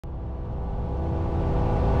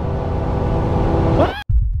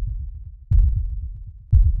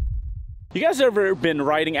You guys ever been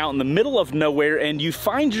riding out in the middle of nowhere and you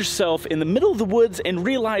find yourself in the middle of the woods and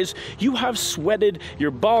realize you have sweated your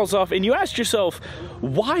balls off and you ask yourself,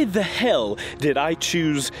 why the hell did I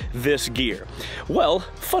choose this gear? Well,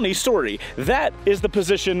 funny story. That is the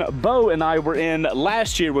position Bo and I were in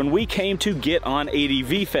last year when we came to GetOn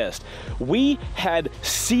ADV Fest. We had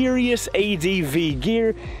serious ADV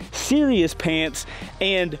gear, serious pants,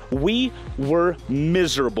 and we were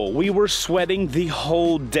miserable. We were sweating the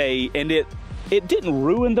whole day, and it didn't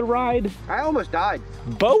ruin the ride. I almost died.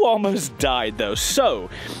 Bo almost died though. So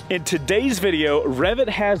in today's video, rev'it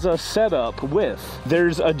has us set up with,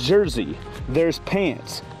 there's a jersey, there's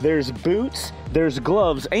pants, there's boots, there's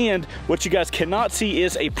gloves, and what you guys cannot see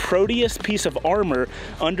is a Proteus piece of armor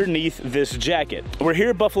underneath this jacket. We're here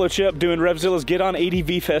at Buffalo Chip doing Revzilla's GetOn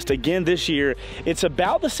ADV Fest again this year. It's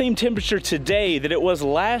about the same temperature today that it was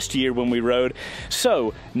last year when we rode.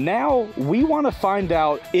 So now we want to find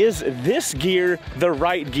out, is this gear the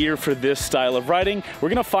right gear for this style of riding? We're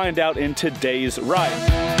gonna find out in today's ride.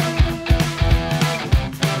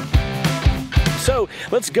 So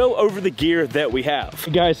let's go over the gear that we have.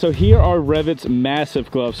 Guys, so here are rev'it's massive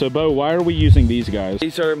gloves. So Bo, why are we using these guys?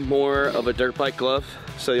 These are more of a dirt bike glove.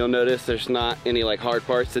 So you'll notice there's not any like hard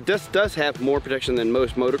parts. It does have more protection than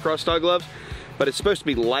most motocross style gloves, but it's supposed to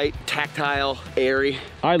be light, tactile, airy.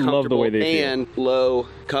 I love the way they feel. And low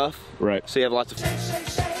cuff. Right. So you have lots of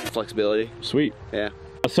flexibility. Sweet. Yeah.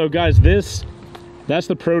 So guys, that's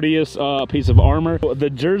the Proteus piece of armor. The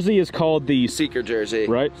jersey is called the Seeker jersey.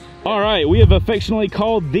 Right. All right, we have affectionately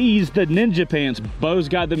called these the Ninja Pants. Bo's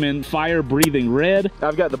got them in fire-breathing red.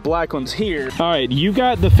 I've got the black ones here. All right, you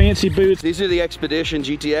got the fancy boots. These are the Expedition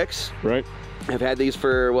GTX. Right. I've had these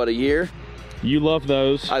for, what, a year? You love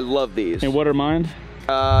those. I love these. And what are mine?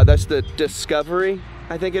 That's the Discovery,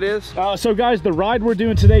 I think it is. So guys, the ride we're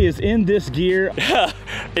doing today is in this gear.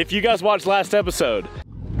 If you guys watched last episode,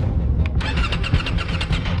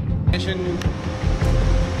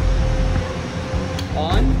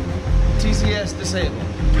 on, TCS disabled.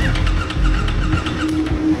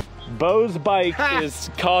 Bo's bike has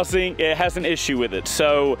an issue with it.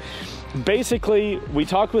 So basically, we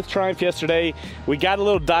talked with Triumph yesterday. We got a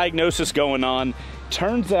little diagnosis going on.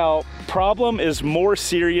 Turns out, problem is more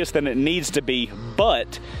serious than it needs to be,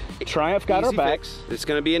 but Triumph got our back. It's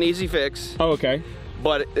gonna be an easy fix. Oh, okay.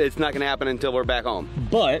 But it's not gonna happen until we're back home.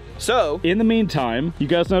 But, so, in the meantime, you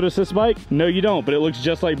guys notice this bike? No, you don't, but it looks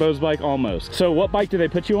just like Bo's bike almost. So what bike do they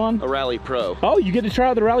put you on? A Rally Pro. Oh, you get to try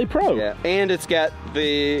out the Rally Pro. Yeah, and it's got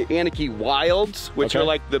the Anarchy Wilds, which are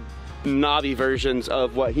like the knobby versions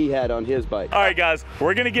of what he had on his bike. All right, guys,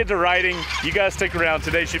 we're gonna get to riding. You guys stick around.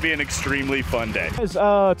 Today should be an extremely fun day.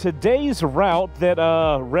 Today's route that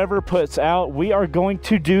Rever puts out, we are going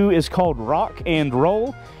to do is called Rock and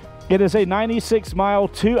Roll. It is a 96-mile,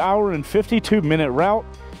 2-hour and 52-minute route.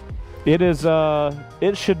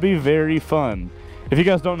 It should be very fun. If you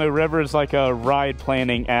guys don't know, Rever is like a ride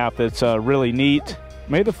planning app that's really neat.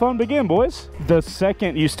 May the fun begin, boys. The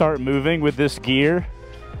second you start moving with this gear,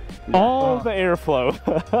 all the airflow.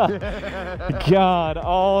 God,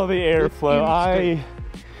 all the airflow.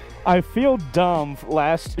 I feel dumb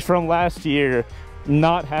from last year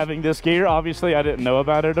not having this gear. Obviously, I didn't know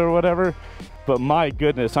about it or whatever. But my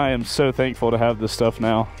goodness, I am so thankful to have this stuff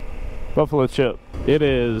now. Buffalo Chip. It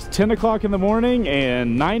is 10 o'clock in the morning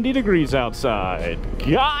and 90 degrees outside.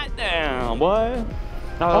 God damn, what?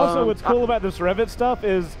 Also, what's cool about this rev'it stuff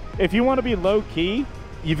is if you want to be low key,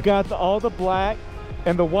 you've got all the black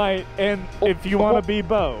and the white, and if you want to be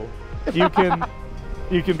Bo, you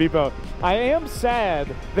can be Bo. I am sad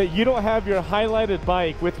that you don't have your highlighted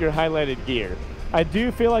bike with your highlighted gear. I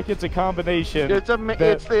do feel like it's a combination. It's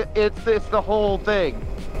the whole thing.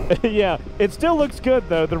 Yeah, it still looks good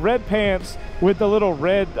though. The red pants with the little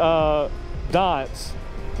red dots.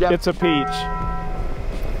 Yep. It's a peach.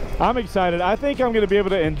 I'm excited. I think I'm going to be able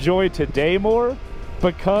to enjoy today more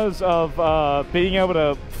because of being able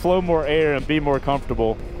to flow more air and be more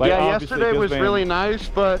comfortable. Like, yeah, yesterday was really nice,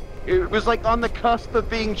 but it was like on the cusp of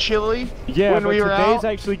being chilly. Yeah, when we were out. Today's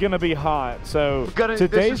actually going to be hot, so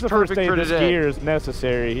today's the first day this gear is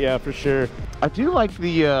necessary. Yeah, for sure. I do like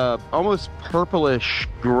the almost purplish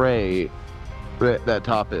gray that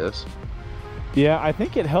top is. Yeah, I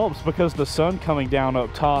think it helps because the sun coming down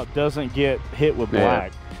up top doesn't get hit with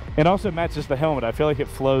black. It also matches the helmet. I feel like it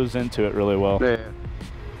flows into it really well. Yeah,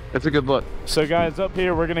 it's a good look. So guys, up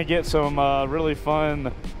here we're going to get some really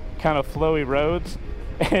fun kind of flowy roads.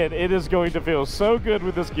 And it is going to feel so good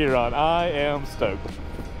with this gear on. I am stoked.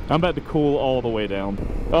 I'm about to cool all the way down.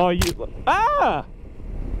 Oh, you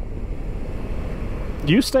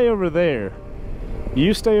stay over there.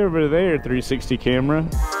 You stay over there, 360 camera.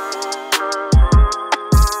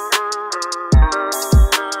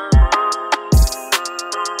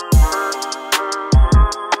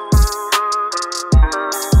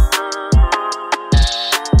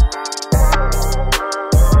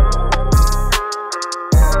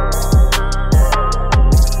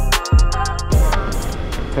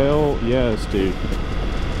 Fest, dude.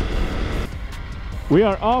 We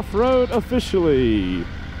are off-road officially.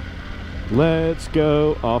 Let's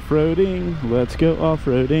go off-roading. Let's go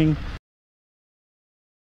off-roading.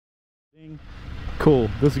 Cool.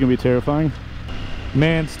 This is gonna be terrifying.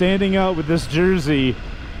 Man, standing out with this jersey,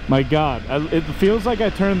 my God, it feels like I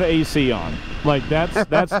turned the AC on. Like that's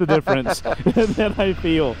the difference that I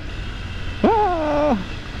feel. Ah.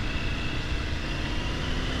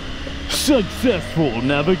 Successful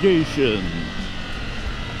navigation.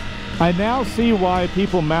 I now see why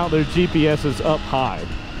people mount their GPSs up high.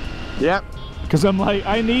 Yep. Because I'm like,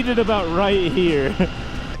 I need it about right here.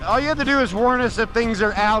 All you have to do is warn us if things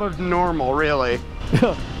are out of normal, really.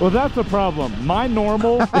 Well, that's the problem. My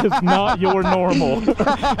normal is not your normal.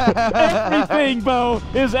 Everything, Bo,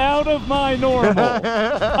 is out of my normal.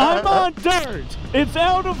 I'm on dirt. It's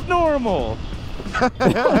out of normal. I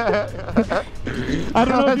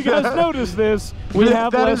don't know if you guys noticed this. We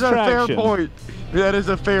have less traction. That is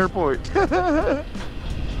a fair point. That is a fair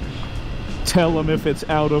point. Tell them if it's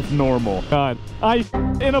out of normal. God, I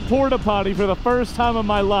in a porta potty for the first time in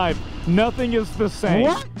my life. Nothing is the same.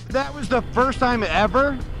 What? That was the first time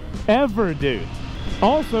ever? Ever, dude.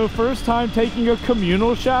 Also, first time taking a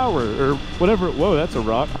communal shower or whatever. Whoa, that's a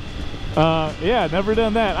rock. Yeah, never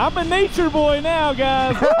done that. I'm a nature boy now,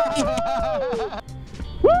 guys.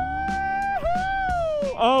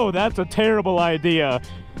 Oh, that's a terrible idea.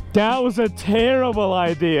 That was a terrible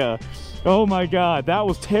idea. Oh my God, that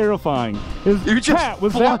was terrifying. Pat,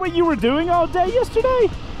 was that what you were doing all day yesterday?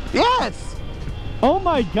 Yes. Oh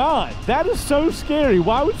my God, that is so scary.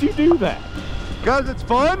 Why would you do that? Because it's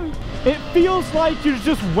fun. It feels like you're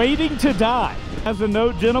just waiting to die. As a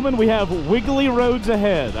note, gentlemen, we have wiggly roads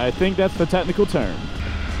ahead. I think that's the technical term.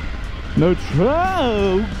 No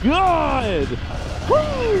oh God!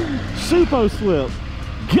 Woo! Supo slip.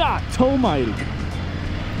 God almighty.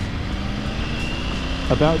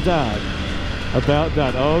 About died. About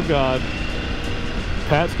died. Oh God.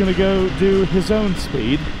 Pat's gonna go do his own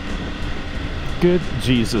speed. Good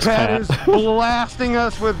Jesus, Pat. Pat is blasting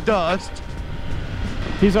us with dust.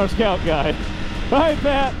 He's our scout guy. All right,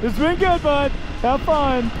 Pat. It's been good, bud. Have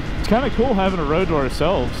fun. It's kind of cool having a road to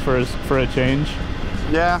ourselves for a change.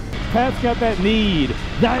 Yeah. Pat's got that need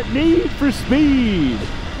for speed.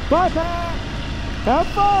 Bye, Pat. Have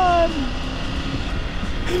fun.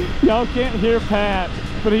 Y'all can't hear Pat,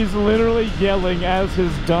 but he's literally yelling as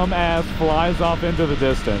his dumb ass flies off into the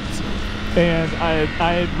distance. And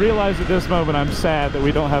I realize at this moment I'm sad that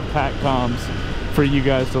we don't have Pat comms for you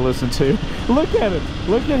guys to listen to. Look at him.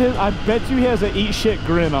 Look at him. I bet you he has an eat shit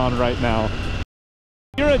grin on right now.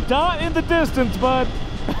 You're a dot in the distance, bud.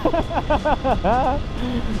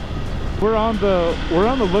 We're on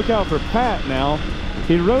the lookout for Pat now.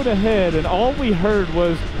 He rode ahead and all we heard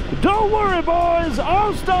was, "Don't worry, boys,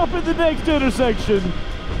 I'll stop at the next intersection."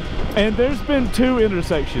 And there's been 2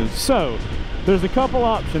 intersections. So there's a couple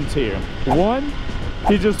options here. One,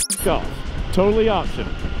 he just f***ed off. Totally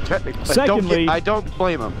optional. Secondly, I don't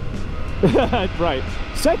blame him. Right.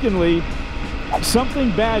 Secondly,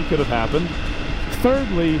 something bad could have happened.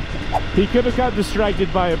 Thirdly, he could have got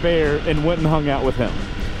distracted by a bear and went and hung out with him,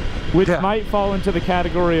 which might fall into the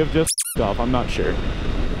category of just f***ed off. I'm not sure.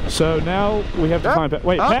 So now we have to find Pat.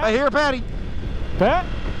 Wait, Pat? I hear Patty. Pat?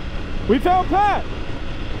 We found Pat.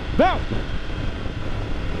 Now,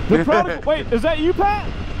 the prodigal. Wait, is that you,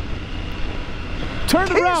 Pat?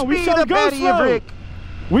 Turn around. We shall go slow.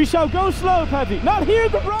 We shall go slow, Patty. Not here,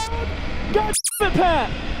 the road. God damn it, Pat.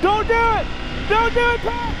 Don't do it. Don't do it,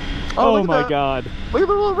 Pat. Oh my God. Look at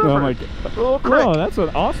the little river. Oh my God. Little creek. Oh, that's an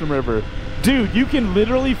awesome river. Dude, you can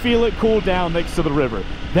literally feel it cool down next to the river.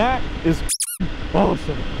 That is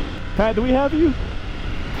awesome. Pat, do we have you?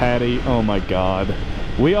 Patty, oh my God.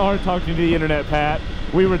 We are talking to the internet, Pat.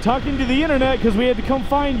 We were talking to the internet because we had to come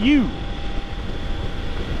find you.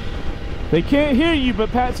 They can't hear you, but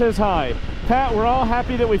Pat says hi. Pat, we're all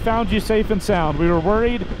happy that we found you safe and sound. We were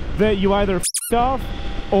worried that you either f***ed off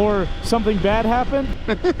or something bad happened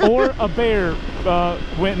or a bear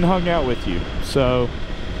went and hung out with you. So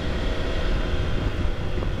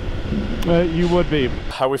you would be.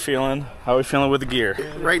 How we feeling? How we feeling with the gear?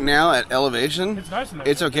 Right now at elevation,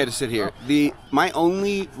 it's okay to sit here. My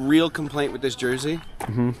only real complaint with this jersey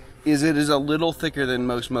is it is a little thicker than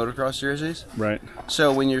most motocross jerseys. Right.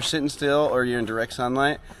 So when you're sitting still or you're in direct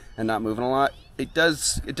sunlight and not moving a lot, it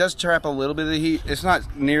does trap a little bit of the heat. It's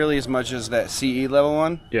not nearly as much as that CE level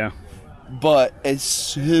one. Yeah. But as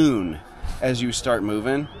soon as you start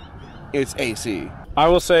moving, it's AC. I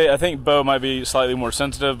will say, I think Bo might be slightly more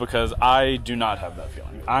sensitive because I do not have that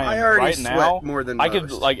feeling. I already sweat more than I most.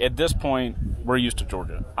 could, like, at this point, We're used to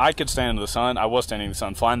Georgia. I could stand in the sun. I was standing in the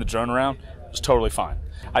sun. Flying the drone around was totally fine.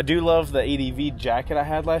 I do love the ADV jacket I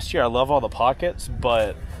had last year. I love all the pockets,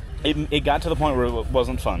 but it got to the point where it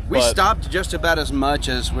wasn't fun. We stopped just about as much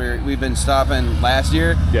as we've been stopping last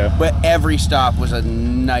year. Yeah. But every stop was a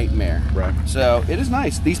nightmare. Right. So it is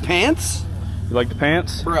nice. These pants, You like the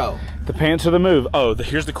pants? bro. The pants are the move. Oh,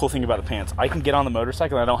 here's the cool thing about the pants. I can get on the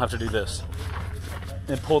motorcycle and I don't have to do this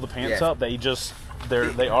and pull the pants up. They just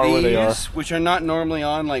they are where they are. These, which are not normally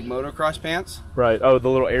on like motocross pants. Right. Oh, the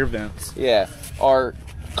little air vents. Yeah. Are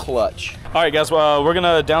clutch. All right, guys. Well, we're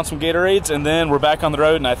gonna down some Gatorades and then we're back on the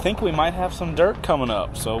road, and I think we might have some dirt coming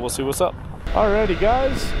up. So we'll see what's up. Alrighty,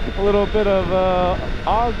 guys. A little bit of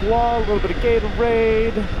agua, a little bit of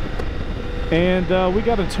Gatorade, and we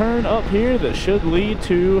got a turn up here that should lead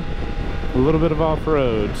to a little bit of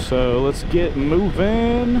off-road. So let's get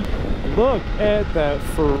moving. Look at that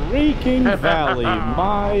freaking valley.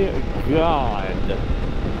 My God.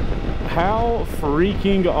 How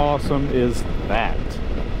freaking awesome is that?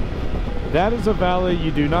 That is a valley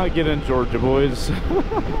you do not get in Georgia, boys.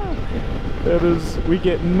 We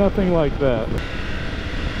get nothing like that.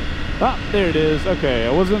 Ah, there it is. Okay,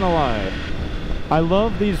 I wasn't a lie. I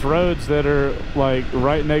love these roads that are like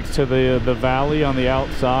right next to the valley on the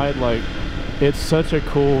outside. Like, it's such a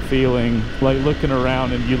cool feeling, like looking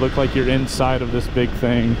around and you look like you're inside of this big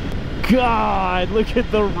thing. God, look at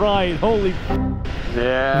the right. Holy,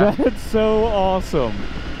 Yeah. that's so awesome.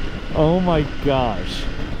 Oh my gosh.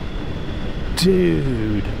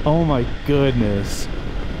 Dude, oh my goodness.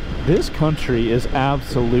 This country is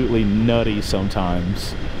absolutely nutty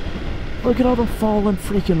sometimes. Look at all the fallen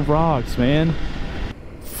freaking rocks, man.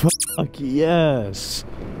 Fuck yes.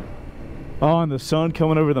 Oh, and the sun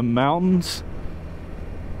coming over the mountains.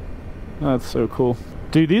 That's so cool.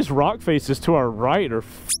 Dude, these rock faces to our right are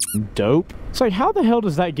dope. It's like, how the hell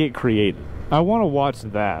does that get created? I want to watch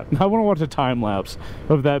that. I want to watch a time lapse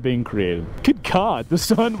of that being created. Good God, the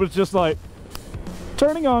sun was just like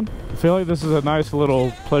turning on. I feel like this is a nice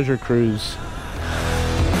little pleasure cruise.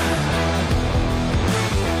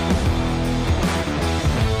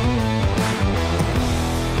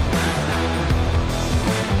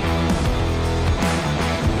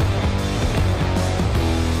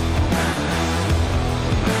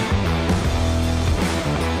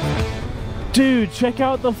 Dude, check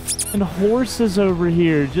out the f***ing horses over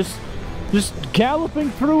here. Just galloping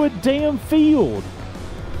through a damn field.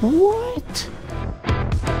 What?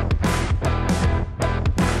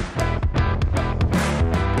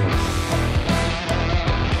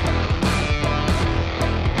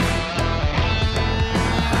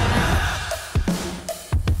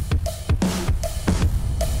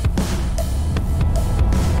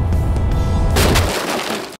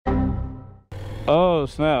 Oh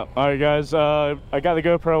snap. Alright guys, I got the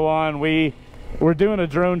GoPro on. We're doing a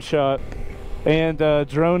drone shot, and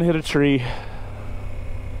drone hit a tree.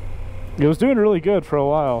 It was doing really good for a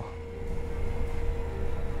while,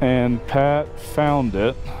 and Pat found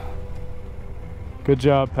it. Good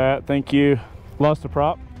job, Pat. Thank you. Lost a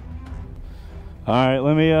prop. Alright,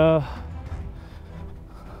 let me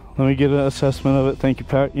get an assessment of it. Thank you,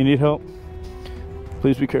 Pat. You need help?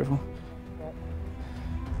 Please be careful.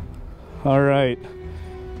 All right,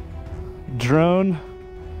 drone,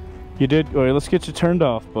 you did. All right, let's get you turned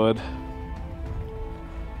off, bud.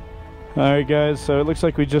 All right, guys, so it looks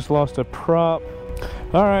like we just lost a prop.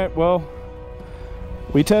 All right, well,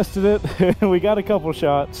 we tested it. We got a couple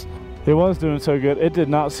shots. It was doing so good. It did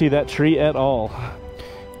not see that tree at all.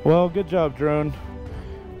 Well, good job, drone.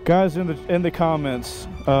 Guys, in the comments,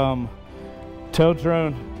 tell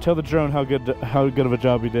the drone how good of a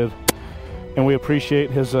job he did, and we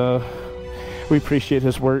appreciate his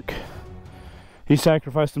work. He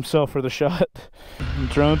sacrificed himself for the shot.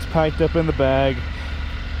 Drone's packed up in the bag.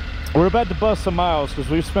 We're about to bust some miles because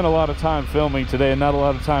we've spent a lot of time filming today and not a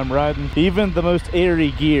lot of time riding. Even the most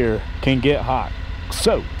airy gear can get hot.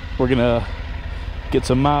 So we're gonna get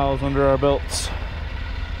some miles under our belts.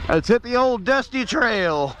 Let's hit the old dusty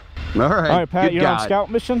trail. All right. All right, Pat, good you're guy. on scout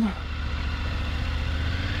mission.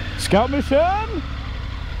 Scout mission.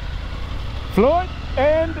 Floyd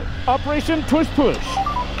and Operation Push Push.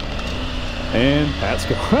 And Pat's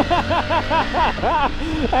going.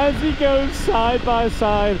 As he goes side by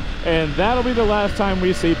side, and that'll be the last time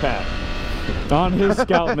we see Pat on his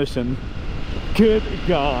scout mission. Good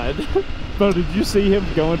God. But did you see him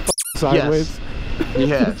going sideways? Yes.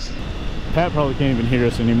 Yes. Pat probably can't even hear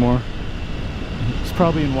us anymore. He's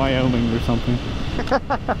probably in Wyoming or something.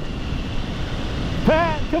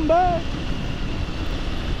 Pat, come back!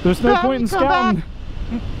 There's no point in scouting.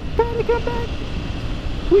 Patty, come back!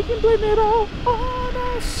 We can blame it all on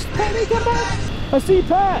Yes! Patty, come back! I see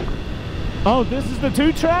Pat! Oh, this is the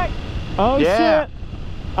 2-track? Oh, yeah. shit!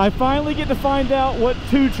 I finally get to find out what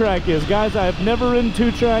 2-track is. Guys, I have never ridden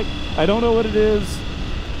 2-track. I don't know what it is.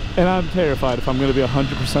 And I'm terrified, if I'm going to be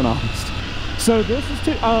 100% honest. So this is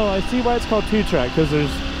oh, I see why it's called 2-track, because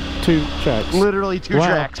there's 2 tracks. Literally 2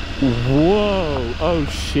 tracks. Whoa! Oh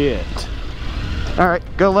shit! All right,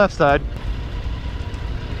 go left side.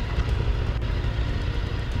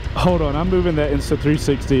 Hold on, I'm moving that Insta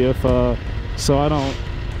 360 if so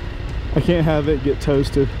I can't have it get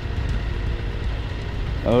toasted.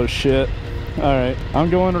 Oh shit! All right,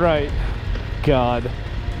 I'm going right. God.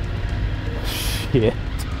 Shit.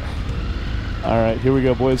 All right, here we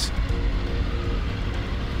go, boys.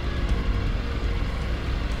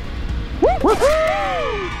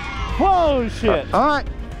 Whoa, shit. All right,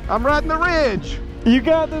 I'm riding the ridge. You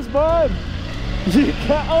got this, bud. You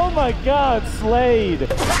got, oh my God, slayed.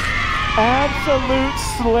 Absolute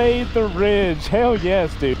slayed the ridge. Hell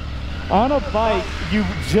yes, dude. On a bike you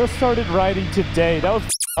just started riding today. That was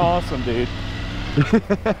awesome, dude.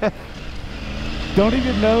 Don't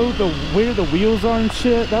even know where the wheels are and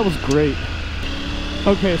shit. That was great.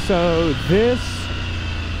 Okay, so this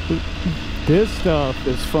stuff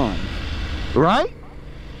is fun. Right?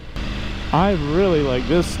 I really like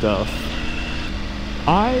this stuff.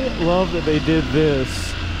 I love that they did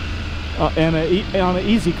this on an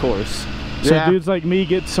easy course. So yeah. Dudes like me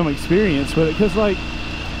get some experience with it. Because like,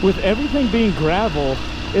 with everything being gravel,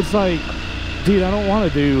 it's like, dude, I don't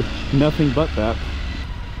want to do nothing but that.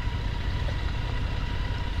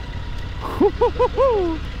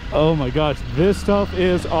 Oh my gosh, this stuff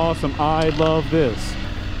is awesome. I love this.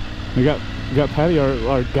 We got Patty,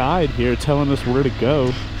 our guide here, telling us where to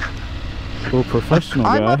go. Little professional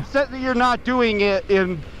guy. I'm upset that you're not doing it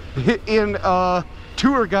in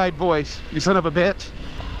tour guide voice, you son of a bitch.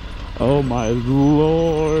 Oh my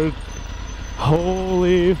lord.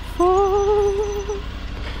 Holy fuck,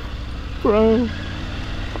 bro.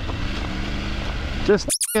 Just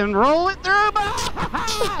f***ing roll it through, bro.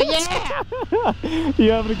 Yeah.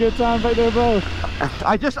 You having a good time back there, bro?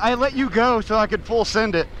 I let you go so I could full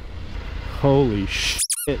send it. Holy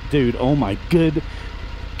shit, dude. Oh my good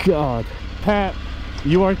God. Pat,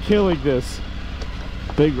 you are killing this.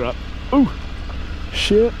 Big rock. Ooh,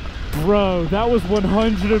 shit. Bro, that was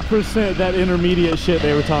 100% that intermediate shit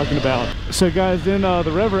they were talking about. So guys, in the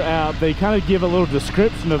rev'it app, they kind of give a little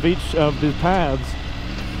description of each of the paths.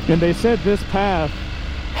 And they said this path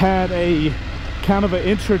had a kind of an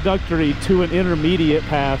introductory to an intermediate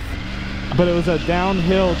path, but it was a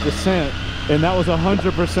downhill descent. And that was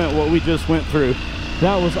 100% what we just went through.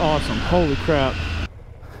 That was awesome. Holy crap.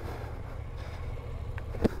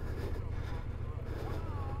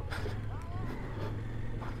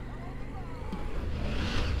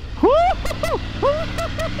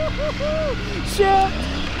 Shit!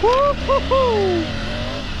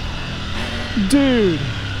 Dude!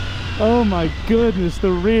 Oh my goodness, the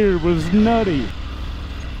rear was nutty.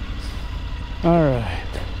 Alright.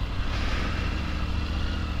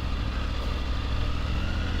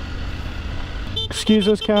 Excuse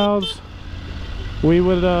us, cows. We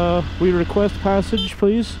request passage,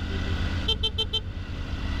 please.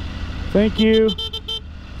 Thank you.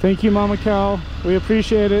 Thank you, Mama Cow. We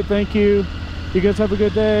appreciate it. Thank you. You guys have a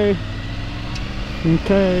good day.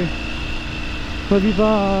 Okay. Love you.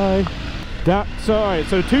 Bye. All right.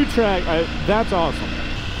 So 2-track. That's awesome.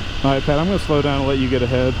 All right, Pat. I'm gonna slow down and let you get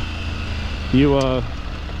ahead. You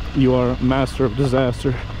are master of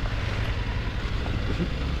disaster.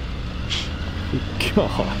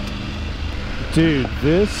 God. Dude,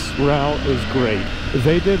 this route is great.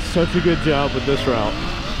 They did such a good job with this route.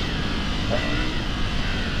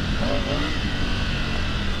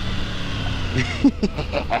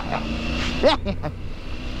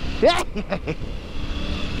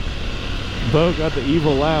 Bo got the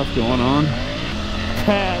evil laugh going on.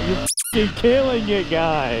 Pat, you're f***ing killing it,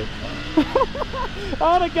 guy.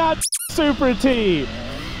 On a god Super T.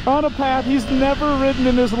 On a path he's never ridden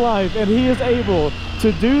in his life, and he is able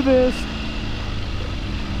to do this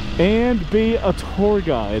and be a tour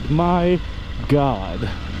guide. My God.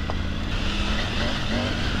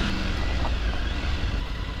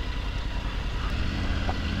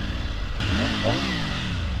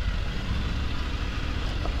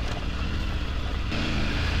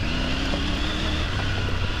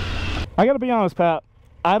 I gotta be honest, Pat,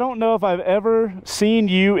 I don't know if I've ever seen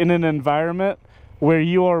you in an environment where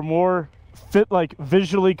you are more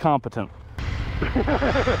visually competent.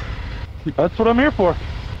 That's what I'm here for.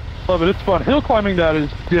 Love it, it's fun. Hill climbing that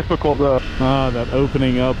is difficult though. Ah, that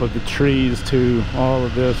opening up of the trees to all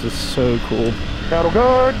of this is so cool. Cattle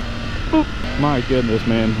guard. boop. My goodness,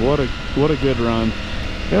 man, what a good run.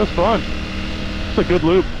 It was fun. It's a good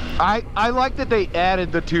loop. I like that they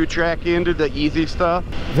added the 2-track into the easy stuff.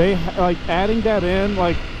 They like adding that in,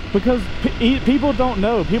 like, because people don't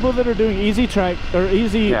know. People that are doing easy track or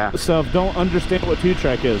easy stuff don't understand what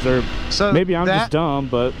 2-track is, or So maybe I'm just dumb,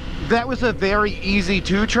 but that was a very easy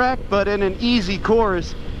 2-track, but in an easy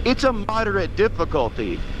course, it's a moderate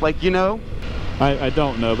difficulty. Like, you know? I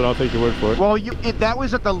don't know, but I'll take your word for it. Well, that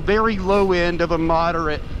was at the very low end of a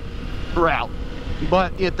moderate route,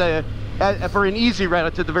 but for an easy route,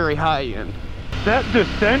 it's at the very high end. That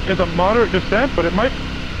descent is a moderate descent, but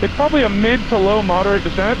it's probably a mid to low moderate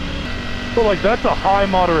descent. So like that's a high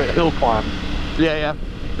moderate hill climb. Yeah,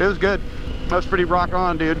 it was good. That was pretty rock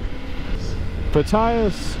on, dude.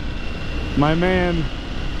 Matthias, my man,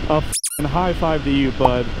 a f***ing high five to you,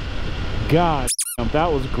 bud. God,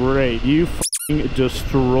 that was great. You f***ing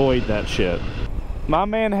destroyed that shit. My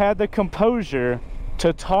man had the composure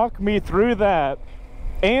to talk me through that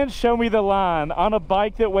and show me the line on a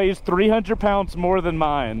bike that weighs 300 pounds more than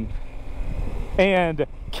mine, and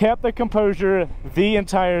kept the composure the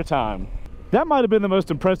entire time. That might have been the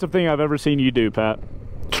most impressive thing I've ever seen you do, Pat.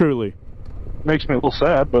 Truly. Makes me a little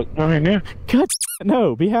sad, but I mean, yeah. God,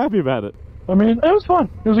 no, be happy about it. I mean, it was fun.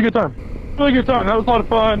 It was a good time. Really good time. That was a lot of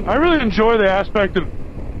fun. I really enjoy the aspect of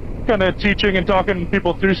kind of teaching and talking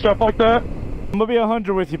people through stuff like that. I'm gonna be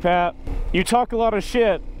 100 with you, Pat. You talk a lot of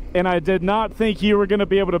shit, and I did not think you were gonna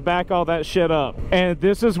be able to back all that shit up. And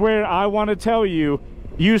this is where I want to tell you,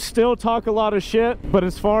 you still talk a lot of shit, but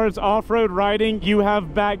as far as off-road riding, you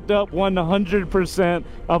have backed up 100%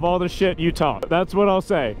 of all the shit you talk. That's what I'll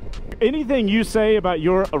say. Anything you say about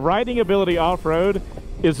your riding ability off-road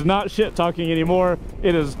is not shit talking anymore.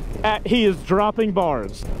 It is, he is dropping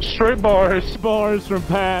bars. Straight bars. Bars from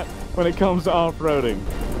Pat when it comes to off-roading.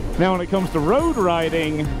 Now when it comes to road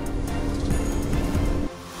riding,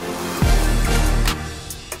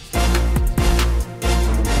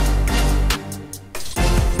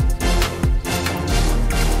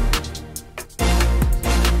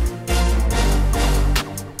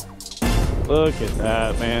 look at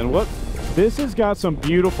that, man. What? This has got some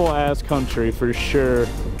beautiful ass country for sure.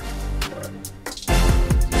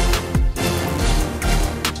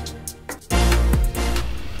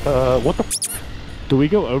 What the f? Do we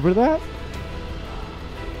go over that?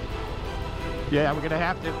 Yeah, we're gonna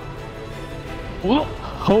have to. Whoa.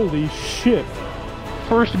 Holy shit.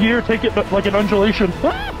 First gear, take it like an undulation.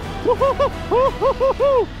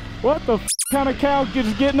 What the f kind of cow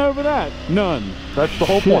is getting over that? None. That's the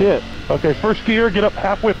whole point. Okay, first gear, get up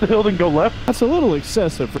halfway up the hill, then go left. That's a little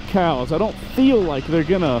excessive for cows. I don't feel like they're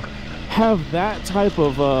gonna have that type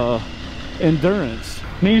of endurance.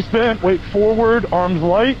 Knees bent, weight forward, arms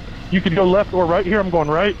light. You can go left or right here. I'm going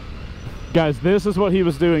right. Guys, this is what he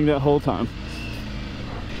was doing that whole time.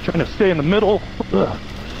 Trying to stay in the middle. Ugh.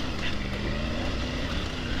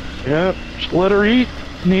 Yeah, just let her eat.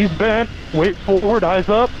 Knees bent, weight forward, eyes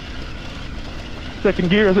up. Second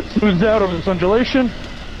gear as it smooths out over this undulation.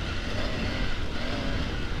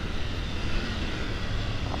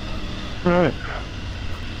 All right.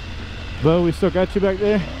 Bo, we still got you back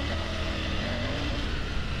there?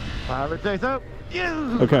 I would say so.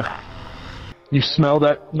 Yeah. Okay. You smell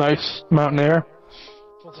that nice mountain air?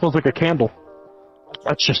 It smells like a candle.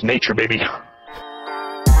 That's just nature, baby.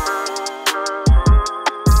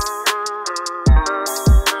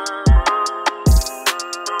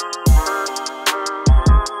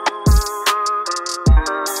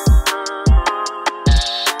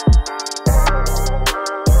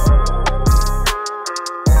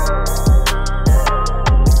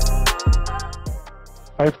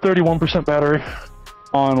 I have 31% battery.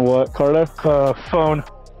 On what, Cardo? Phone.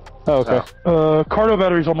 Oh, okay. Cardo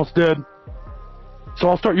battery's almost dead. So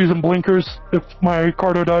I'll start using blinkers if my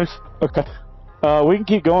Cardo dies. Okay. We can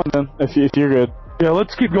keep going then, if you're good. Yeah,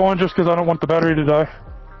 let's keep going just because I don't want the battery to die.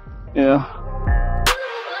 Yeah.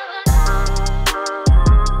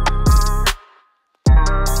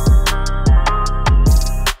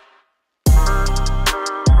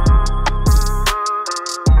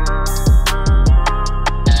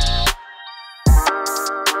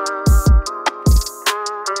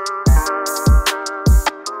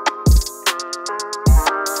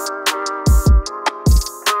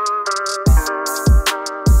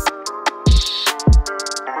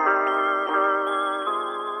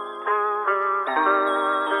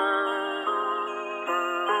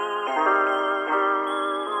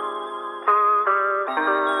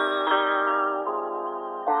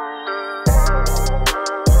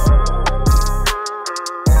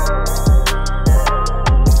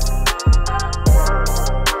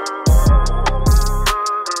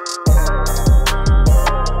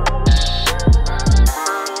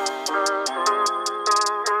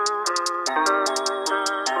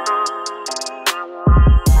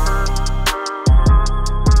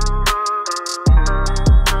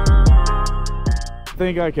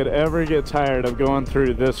 think I could ever get tired of going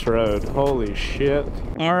through this road. Holy shit.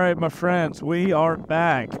 All right, my friends, we are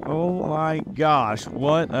back. Oh my gosh,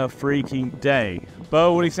 what a freaking day.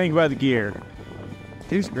 Bo, what do you think about the gear?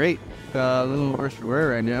 It's great. A little worse for wear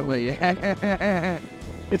right now, but yeah.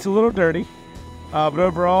 It's a little dirty, but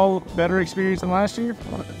overall, better experience than last year?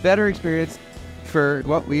 Better experience for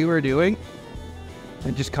what we were doing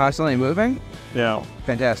and just constantly moving. Yeah.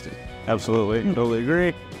 Fantastic. Absolutely, totally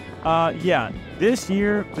agree. Yeah, this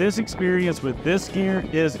year, this experience with this gear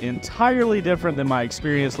is entirely different than my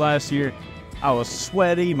experience last year. I was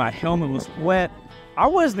sweaty, my helmet was wet. I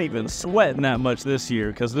wasn't even sweating that much this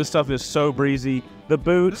year because this stuff is so breezy. The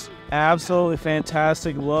boots, absolutely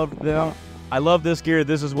fantastic, loved them. I love this gear.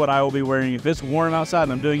 This is what I will be wearing. If it's warm outside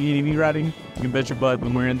and I'm doing ADV riding, you can bet your butt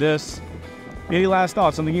I'm wearing this. Any last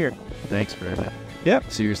thoughts on the gear? Thanks for that.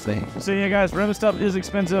 Yep. Seriously. So yeah, guys, rev'it stuff is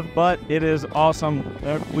expensive, but it is awesome.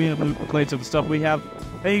 We have no complaints of the stuff we have.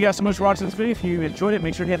 Thank you guys so much for watching this video. If you enjoyed it,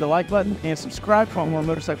 make sure to hit the like button and subscribe for more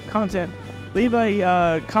motorcycle content. Leave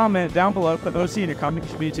a comment down below. Put OC in your comment.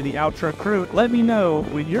 Contribute to the outro crew. Let me know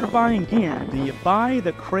when you're buying gear. Do you buy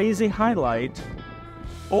the crazy highlight,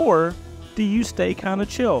 or do you stay kind of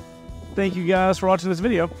chill? Thank you guys for watching this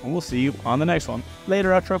video, and we'll see you on the next one. Later,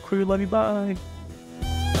 outro crew. Love you. Bye.